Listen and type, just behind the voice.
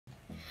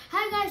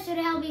guys,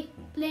 today I'll be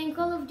playing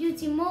Call of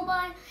Duty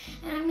Mobile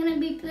and I'm gonna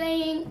be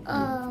playing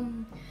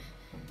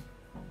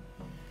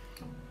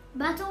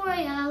Battle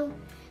Royale,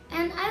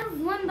 and I've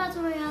won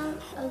Battle Royale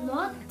a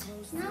lot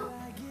now.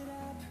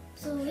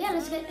 So yeah,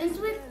 let's get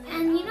into it.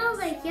 And you know,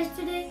 like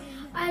yesterday,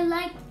 I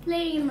liked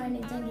playing my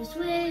Nintendo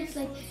Switch.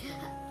 Like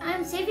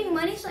I'm saving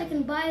money so I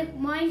can buy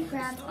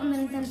Minecraft on the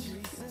Nintendo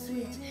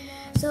Switch.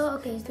 So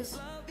okay, is this?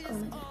 Oh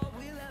my god.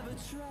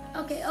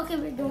 Okay,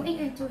 we're going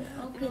into it.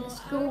 Okay, let's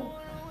go.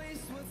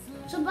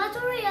 So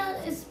Battle Royale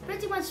is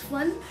pretty much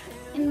fun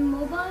in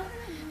mobile,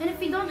 and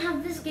if you don't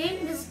have this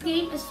game is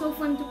so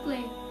fun to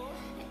play.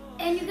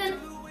 And you can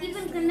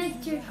even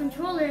connect your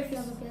controller if you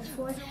have a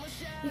PS4.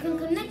 You can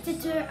connect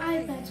it to your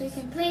iPad so you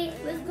can play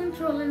with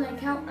controller like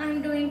how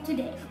I'm doing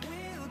today.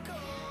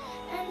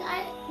 And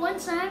one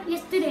time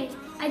yesterday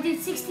I did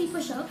 60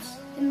 push-ups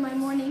in the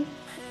morning.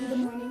 It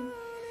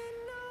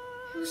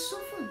was so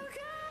fun.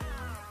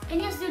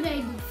 And yesterday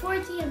I did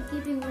 40. I'm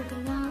keeping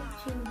working out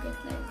to get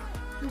like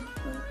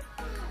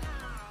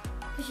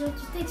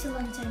push-ups. It takes a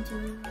long time to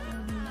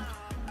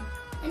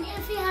and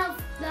if you have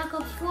Black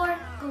Ops 4,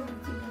 Call of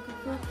Duty Black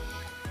Ops 4,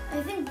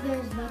 I think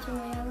there's Battle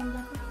Royale in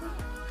Black Ops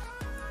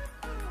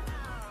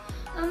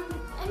 4.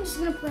 I'm just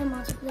gonna play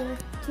multiplayer.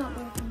 It's not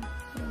working.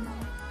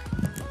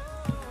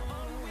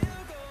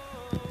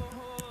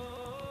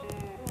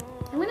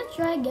 I'm gonna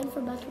try again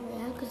for Battle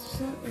Royale because it's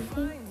not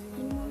working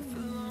anymore.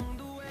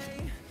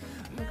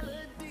 Okay.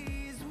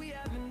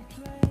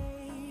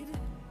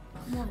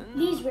 Come on,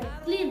 please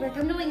work.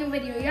 I'm doing a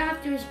video. You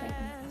have to respect me.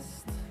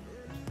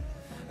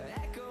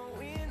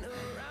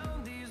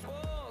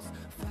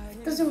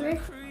 Doesn't work.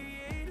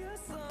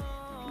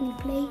 Can you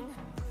play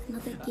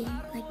another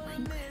game like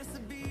Minecraft?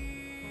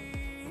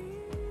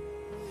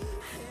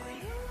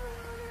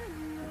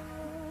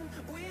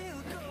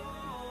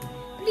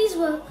 Please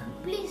work,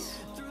 please.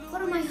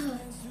 What am I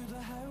hurt?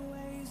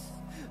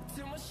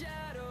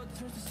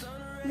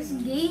 This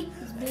game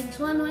is being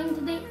so annoying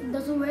today. It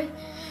doesn't work.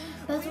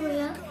 Battle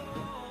Royale.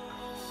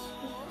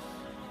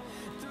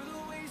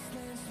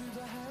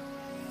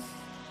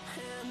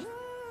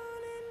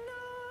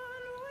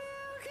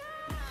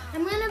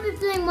 I'm gonna be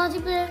playing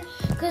multiplayer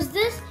because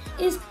this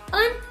is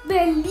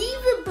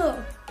unbelievable.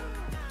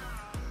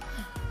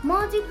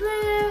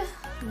 Multiplayer.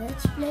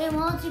 Let's play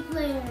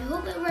multiplayer. I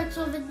hope it works.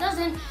 So if it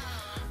doesn't,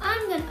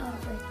 I'm gonna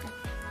outbreak it.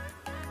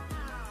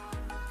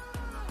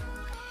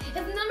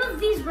 If none of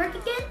these work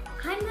again,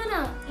 I'm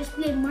gonna just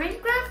play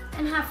Minecraft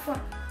and have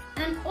fun.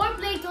 Or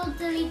play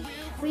totally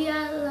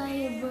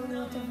reliable,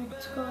 whatever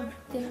it's called.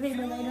 But I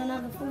don't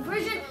have a full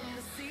version.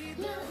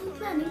 Yeah, I'm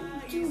planning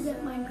to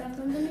get Minecraft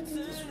on the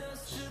Nintendo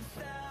Switch.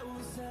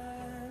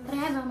 But I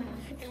have on my own.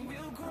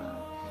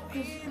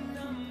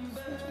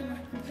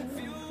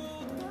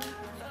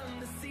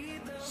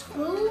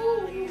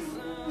 Screw!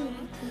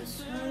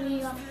 Please hurry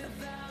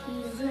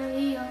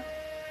up.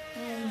 I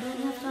don't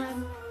have time.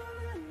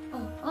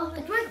 Oh,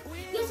 it worked!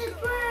 Yes, it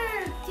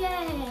worked!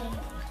 Yay!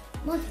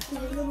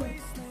 Multiplayer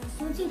works.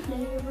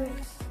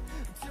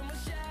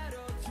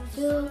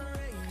 2,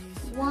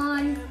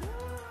 1.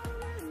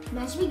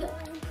 Match me go.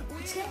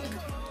 Let's get it.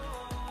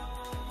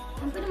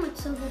 I'm pretty much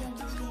so good at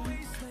this game.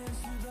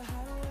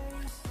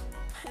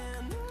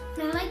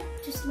 And I like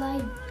to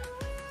slide.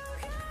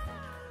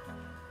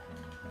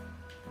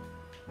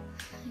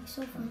 Like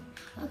so fun.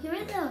 Okay,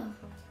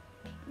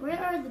 where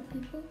are the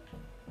people?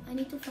 I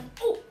need to find.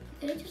 Oh,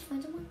 did I just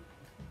find someone?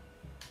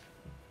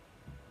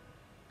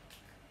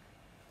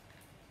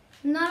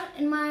 Not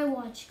in my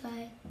watch,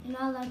 guy. You're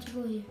not allowed to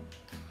go here.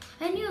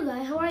 And you,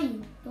 guy, how are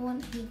you? The one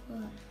that you go.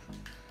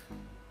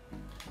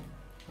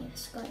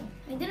 Yes, got him.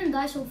 I didn't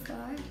die so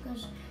far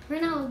because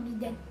right now I'll be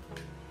dead.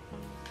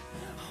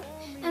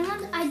 And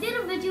once I did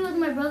a video with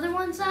my brother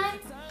one time.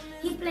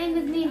 He played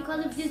with me in Call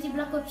of Duty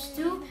Black Ops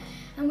 2,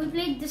 and we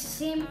played the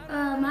same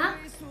map,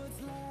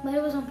 but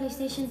it was on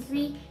PlayStation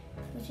 3,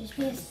 which is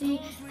PS3.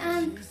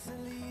 And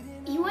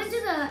he went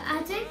to the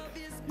attic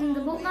in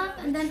the boat map,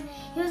 and then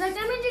he was like,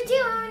 "I'm in your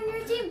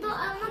team.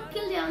 I'll not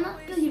kill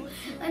you."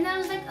 And I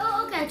was like,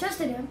 "Oh, okay." I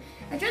trusted him.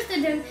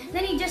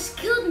 Then he just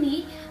killed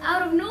me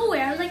out of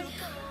nowhere. I was like,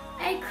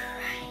 I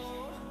cried,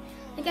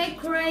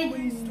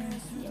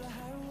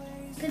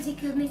 because he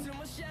killed me.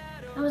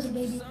 I was a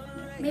baby,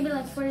 maybe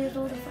like 4 years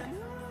old or 5.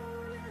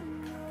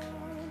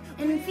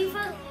 And in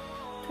FIFA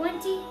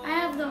 20, I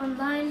have the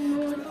online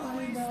mode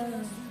on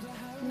the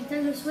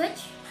Nintendo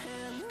Switch.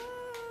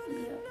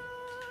 Yeah.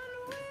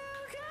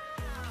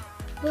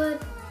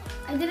 But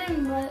I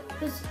didn't,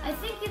 because I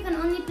think you can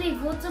only play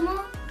Volta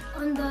mode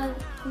on the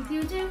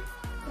computer,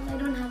 but I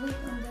don't have it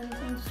on the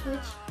Nintendo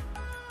Switch.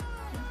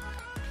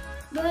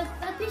 But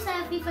at least I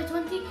have FIFA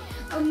 20.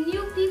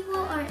 New people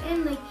are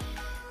in, like,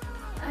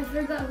 I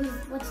forgot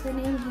what's the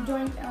name. He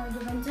joined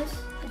Juventus.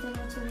 I think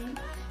that's the name.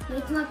 But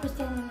it's not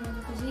Cristiano Ronaldo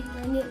because he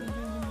joined it.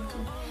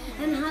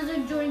 And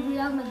Hazard joined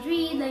Real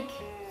Madrid. Like,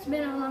 it's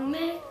been a long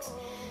mix.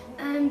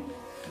 And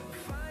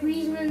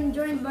Griezmann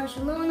joined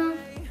Barcelona.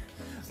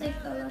 It's like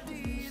a lot of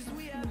new stuff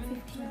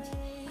in 50.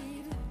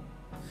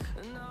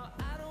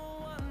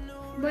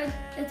 but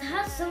it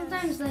has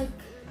sometimes like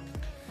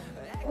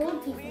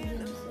old people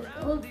games,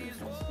 like old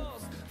people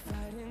stuff.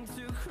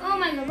 Oh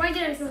my god, why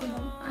did I throw the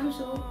bomb? I'm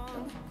so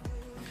dumb.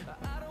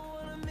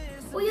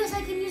 Oh yes,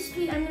 I can use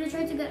 3. I'm gonna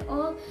try to get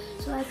all,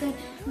 so I can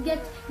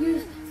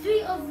use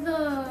 3 of the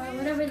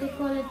whatever they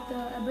call it,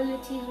 the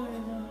abilities or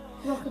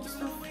the rocket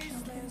stuff.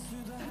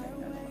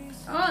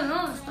 Oh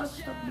no,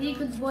 stop, be a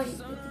good boy.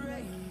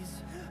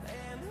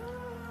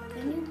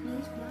 Can you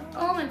please block?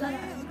 Oh my god,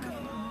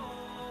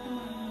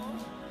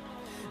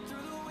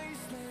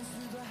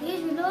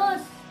 please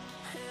reload.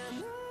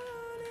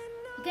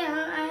 Okay,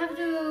 I have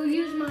to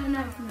use my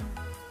knife now.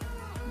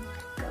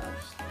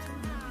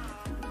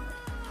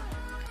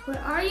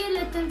 Where are you,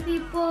 little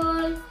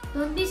people?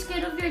 Don't be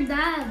scared of your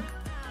dad,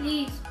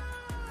 please.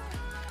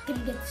 Can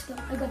you get this kill?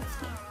 I got this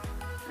kill.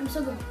 I'm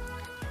so good.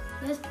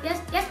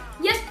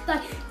 Yes,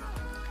 die.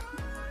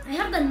 I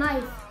have the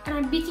knife, and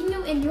I'm beating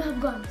you, and you have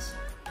guns.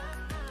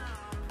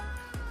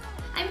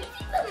 I'm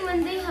beating them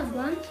when they have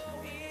guns,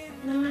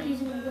 and I'm not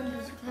using my gun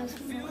because it has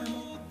no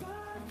ammo.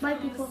 Bye,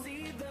 people.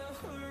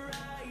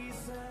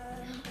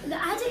 The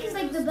attic is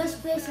like the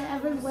best place I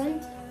ever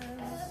went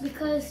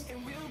because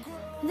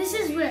this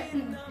is where,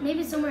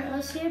 maybe somewhere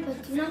else here,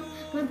 but you know,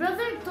 my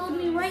brother told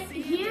me right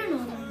here, no,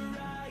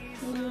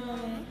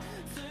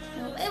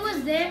 it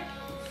was there.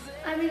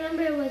 I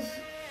remember it was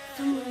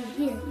somewhere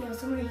here, yeah,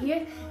 somewhere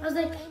here. He was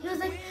like,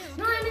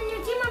 no, I'm in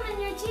your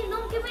team,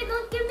 don't kill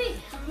me.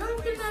 I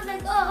was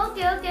like, oh,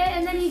 okay,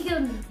 and then he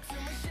killed me.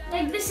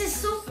 Like, this is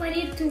so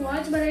funny to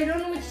watch, but I don't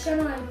know which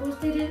channel I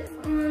posted it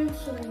on,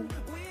 so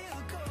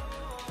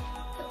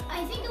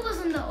I think it was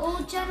on the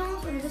old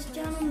channels or this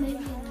channel,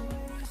 maybe.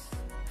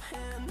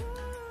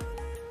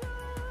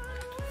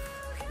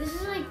 This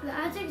is like, the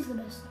attic is the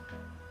best.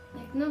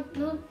 Like, no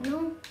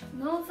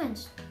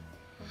offense.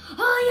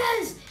 Oh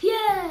yes,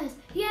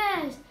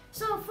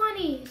 so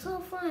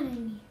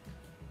funny.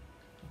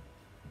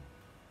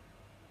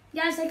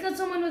 Guys, I killed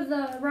someone with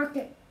the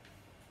rocket.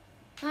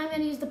 I'm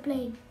gonna use the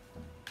plane.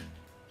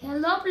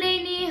 Hello,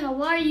 Planey,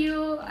 how are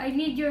you? I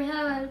need your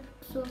help.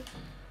 So,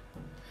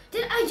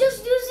 did I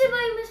just use it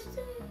by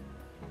mistake?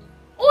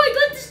 Oh, I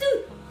got this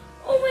dude.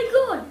 Oh my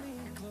god.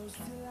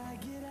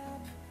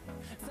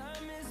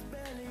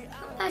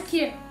 Come back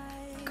here.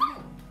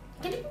 Come.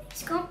 Can you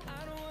please come?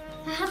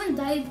 I haven't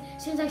died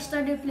since I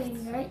started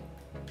playing, right?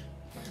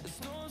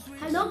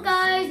 Hello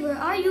guys, where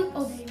are you?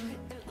 Oh, there you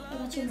are. I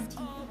got you in the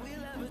team.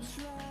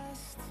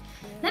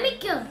 Let me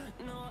kill,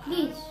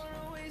 please.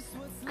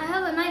 I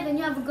have a knife and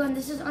you have a gun.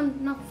 This is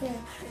not fair.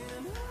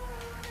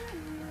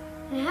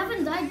 I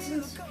haven't died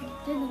since I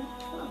didn't.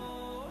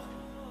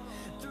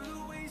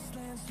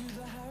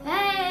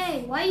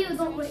 Hey, why you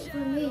don't wait for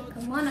me?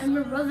 Come on, I'm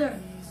your brother.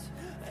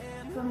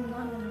 Come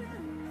on.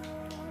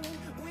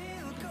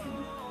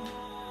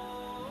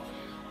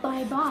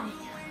 Bye.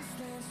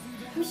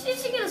 I'm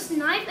shooting a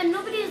knife and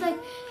nobody is like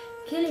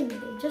killing me.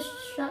 They just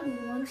shot me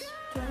once,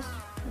 twice.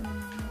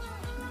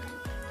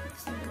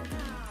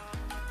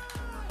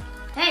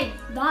 Hey,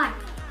 die.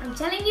 I'm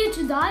telling you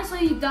to die, so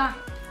you die.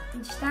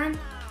 Understand?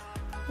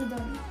 You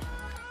don't.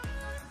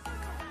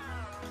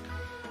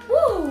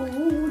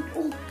 Woo!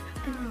 Oh,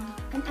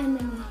 an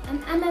enemy.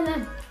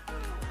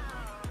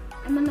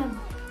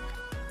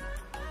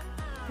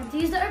 Have to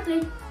use the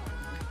airplane.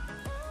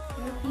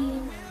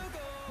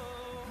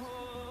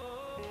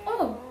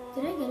 Oh,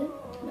 did I get him?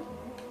 No.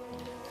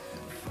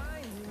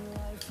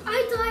 I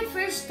died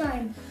first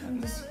time.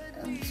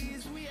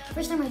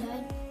 First time I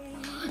died.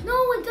 No,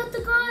 I got the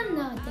gun!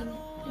 No, dang it.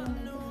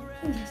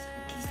 Yes,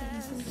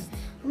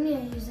 I'm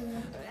gonna use the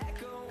gun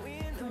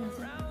for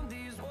nothing.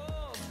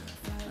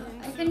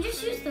 I can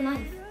just use the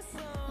knife.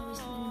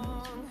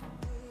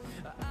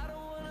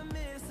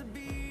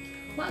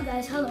 What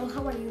guys, hello,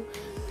 how are you?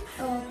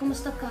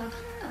 Kumusta ka?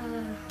 I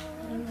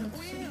don't know what to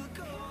say.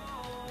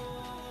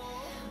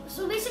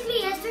 So basically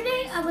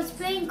yesterday I was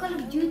playing Call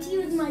of Duty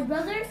with my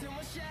brother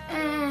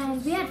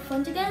and we had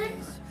fun together.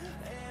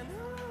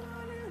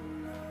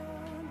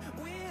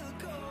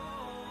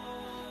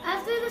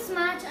 After this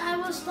match, I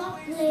will stop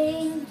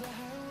playing.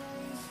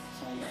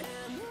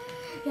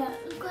 Yeah,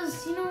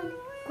 because you know,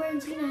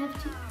 quarantine, I have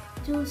to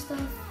do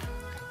stuff.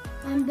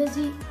 I'm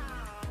busy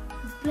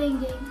with playing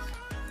games.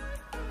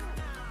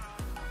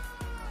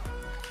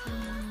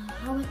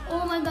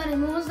 Oh my god,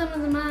 I'm almost done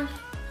with the match,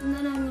 and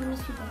then I'm gonna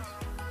miss you guys.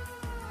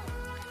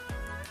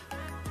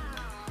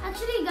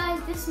 Actually, guys,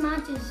 this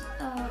match is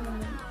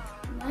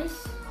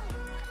nice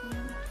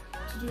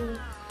to do.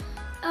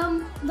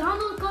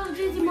 Download Call of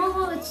Duty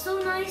Mobile, it's so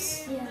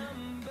nice. Yeah.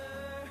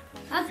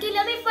 Okay,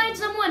 let me find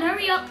someone,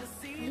 hurry up.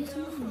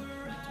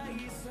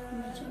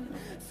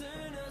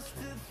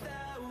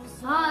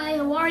 Hi,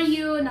 how are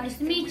you? Nice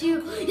to meet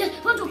you. Yes,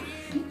 Poncho.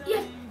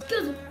 Yes,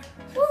 kill him.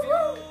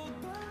 Woo-hoo.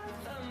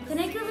 Can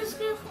I kill this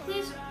kill,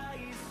 please?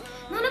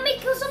 No, let me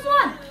kill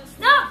someone.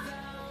 No.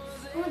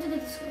 I want to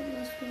get this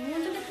last kill. I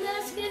want to get the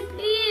last kill,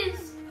 please.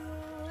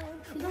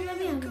 If you don't let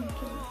me, I'm gonna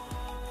kill you.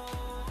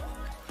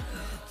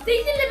 They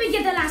didn't let me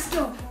get the last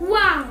kill.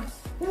 Wow.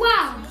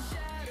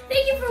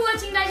 Thank you for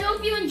watching, guys. I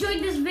hope you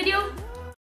enjoyed this video.